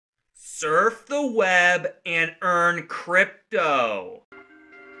surf the web and earn crypto.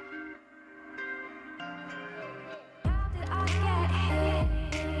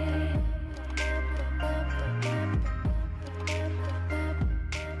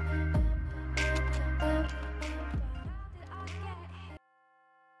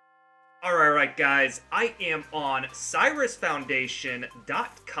 Alright guys, I am on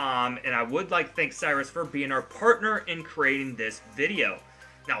CyrusFoundation.com and I would like to thank Cirus for being our partner in creating this video.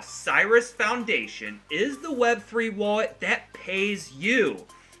 Now, Cirus Foundation is the Web3 wallet that pays you.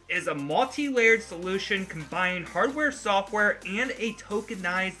 It is a multi-layered solution combining hardware, software, and a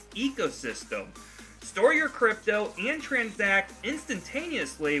tokenized ecosystem. Store your crypto and transact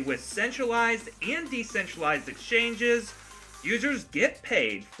instantaneously with centralized and decentralized exchanges. Users get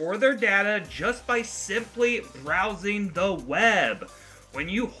paid for their data just by simply browsing the web. When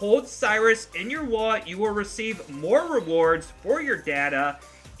you hold Cirus in your wallet, you will receive more rewards for your data.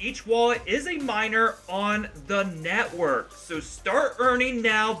 Each wallet is a miner on the network. So start earning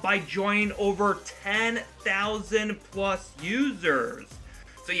now by joining over 10,000 plus users.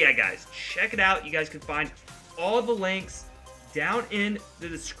 So yeah, guys, check it out. You guys can find all the links down in the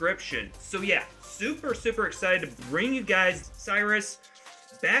description. So yeah, super excited to bring you guys Cirus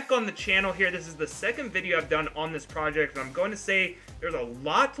back on the channel here. This is the second video I've done on this project, and I'm going to say there's a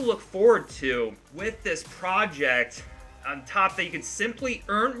lot to look forward to with this project. On top that you can simply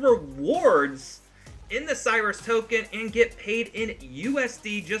earn rewards in the Cirus token and get paid in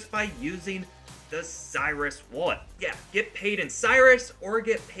USD just by using the Cirus wallet. Yeah, get paid in Cirus or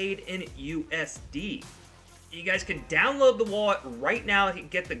get paid in USD. You guys can download the wallet right now. You can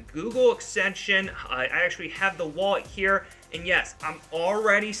get the Google extension. I actually have the wallet here. And yes, I'm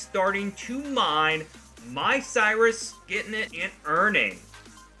already starting to mine my Cirus, getting it and earning.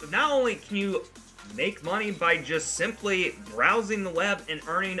 So not only can you make money by just simply browsing the web and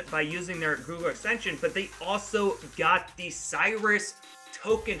earning by using their Google extension, but they also got the Cirus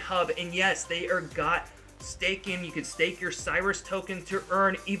token hub. And yes, they are got staking. You can stake your Cirus token to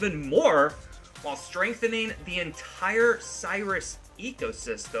earn even more while strengthening the entire Cirus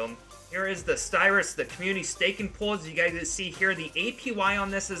ecosystem. Here is the Cirus, the community staking pool. As you guys can see here, the APY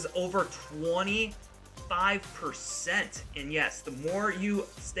on this is over 25%. And yes, the more you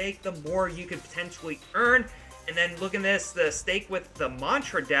stake, the more you can potentially earn. And then look at this, the stake with the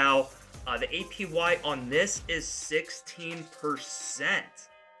Mantra DAO, the APY on this is 16%.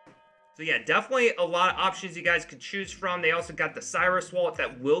 So yeah, definitely a lot of options you guys could choose from. They also got the Cirus wallet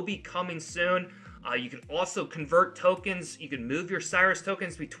that will be coming soon. You can also convert tokens. You can move your Cirus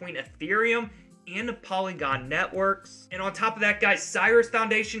tokens between Ethereum and the Polygon networks. And on top of that, guys, Cirus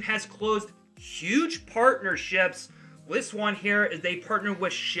Foundation has closed huge partnerships. This one here is they partner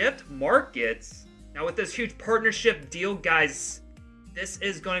with Shift Markets. Now with this huge partnership deal, guys, this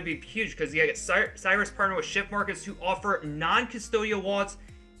is going to be huge because you get Cirus partner with Shift Markets to offer non-custodial wallets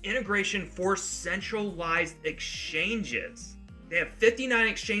integration for centralized exchanges. They have 59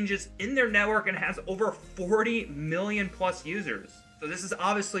 exchanges in their network and has over 40 million plus users. So this is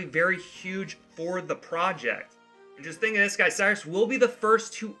obviously very huge for the project. And just think of this, guys, Cirus will be the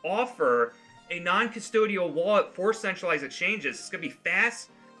first to offer a non-custodial wallet for centralized exchanges. It's going to be fast,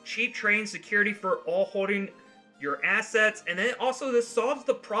 cheap trading security for all holding your assets. And then also this solves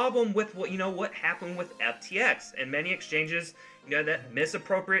the problem with what happened with FTX and many exchanges, that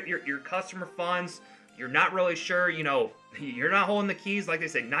misappropriate your customer funds. You're not really sure, you're not holding the keys. Like they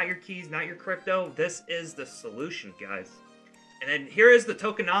say, not your keys, not your crypto. This is the solution, guys. And then here is the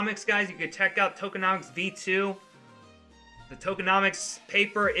tokenomics, guys. You can check out tokenomics V2. The tokenomics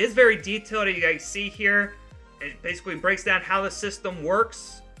paper is very detailed. You guys see here, it basically breaks down how the system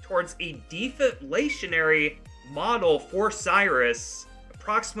works towards a deflationary model for Cirus.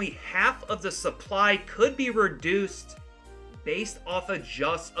 Approximately half of the supply could be reduced based off of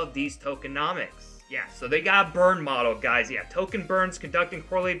just of these tokenomics. Yeah, so they got a burn model, guys. Yeah, token burns conducting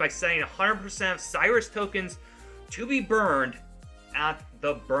correlated by setting 100% of Cirus tokens to be burned at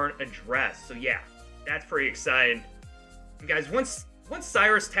the burn address. So yeah, that's pretty exciting. And guys, once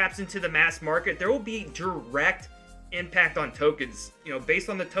Cirus taps into the mass market, there will be direct impact on tokens. Based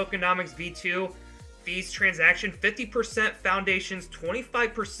on the tokenomics V2 fees transaction, 50% foundations,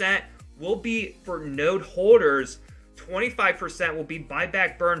 25% will be for node holders. 25% will be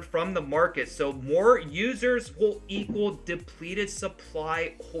buyback burn from the market. So more users will equal depleted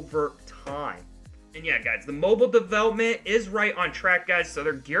supply over time. And yeah, guys, the mobile development is right on track, guys. So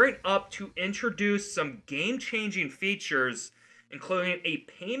they're gearing up to introduce some game-changing features, including a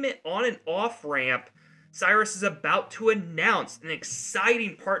payment on and off ramp. Cirus is about to announce an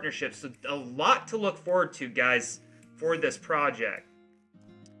exciting partnership. So a lot to look forward to, guys, for this project.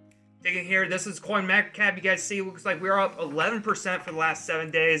 Taking here, this is CoinMarketCap. You guys see, looks like we're up 11% for the last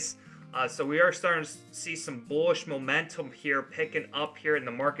 7 days. So we are starting to see some bullish momentum here, picking up here in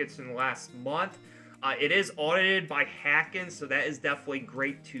the markets in the last month. It is audited by Hackin, so that is definitely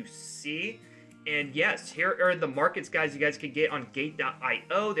great to see. And yes, here are the markets, guys. You guys can get on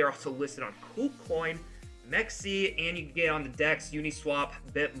Gate.io. They're also listed on KUCOIN, MEXC, and you can get on the DEX, UNISWAP,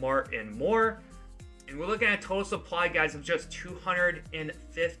 Bitmart, and more. And we're looking at a total supply, guys, of just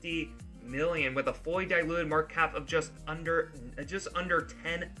 250 million, with a fully diluted market cap of just under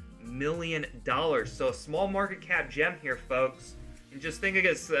 $10 million. So a small market cap gem here, folks. And just think of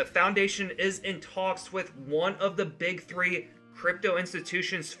this, the foundation is in talks with one of the big 3 crypto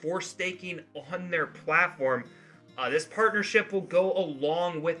institutions for staking on their platform. This partnership will go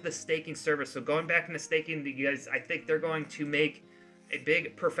along with the staking service. So going back into staking, you guys, I think they're going to make a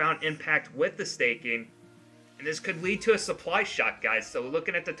big, profound impact with the staking. And this could lead to a supply shock, guys. So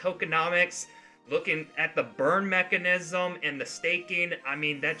looking at the tokenomics, looking at the burn mechanism and the staking, I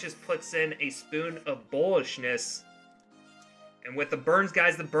mean, that just puts in a spoon of bullishness. And with the burns,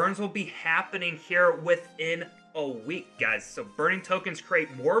 guys, the burns will be happening here within a week, guys. So burning tokens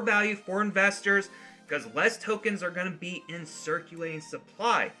create more value for investors because less tokens are going to be in circulating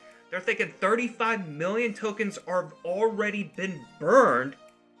supply. They're thinking 35 million tokens are already been burned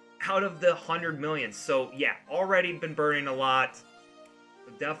out of the 100 million. So yeah, already been burning a lot.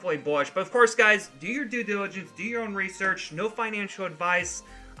 So definitely bullish. But of course, guys, do your due diligence, do your own research. No financial advice.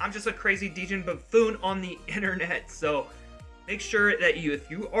 I'm just a crazy degenerate buffoon on the internet. So make sure that if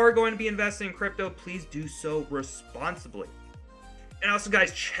you are going to be investing in crypto, please do so responsibly. And also,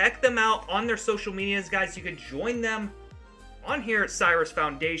 guys, check them out on their social medias, guys. You can join them on here at Cirus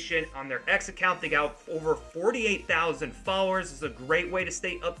Foundation on their X account. They got over 48,000 followers. It's a great way to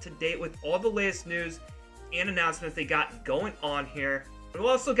stay up to date with all the latest news and announcements they got going on here. But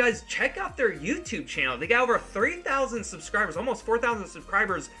also, guys, check out their YouTube channel. They got over 3,000 subscribers, almost 4,000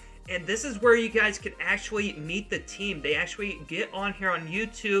 subscribers. And this is where you guys can actually meet the team. They actually get on here on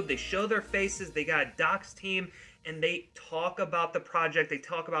YouTube. They show their faces. They got a docs team. And they talk about the project. They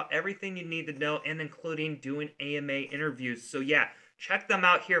talk about everything you need to know, and including doing AMA interviews. So yeah, check them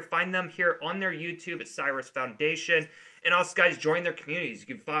out here. Find them here on their YouTube at Cirus Foundation. And also, guys, join their communities.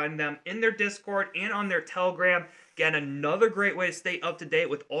 You can find them in their Discord and on their Telegram. Again, another great way to stay up to date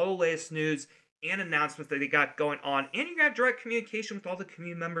with all the latest news and announcements that they got going on. And you got direct communication with all the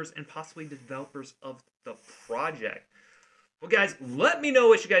community members and possibly the developers of the project. Well, guys, let me know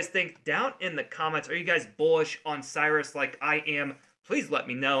what you guys think down in the comments. Are you guys bullish on Cirus like I am? Please let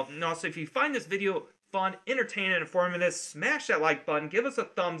me know. And also, if you find this video fun, entertaining, and informative, smash that like button. Give us a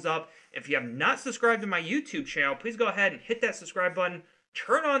thumbs up. If you have not subscribed to my YouTube channel, please go ahead and hit that subscribe button.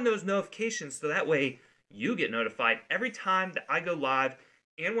 Turn on those notifications so that way you get notified every time that I go live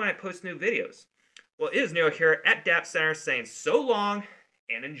and when I post new videos. Well, it is Neo here at DAPPS Center saying so long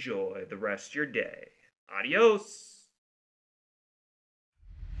and enjoy the rest of your day. Adios.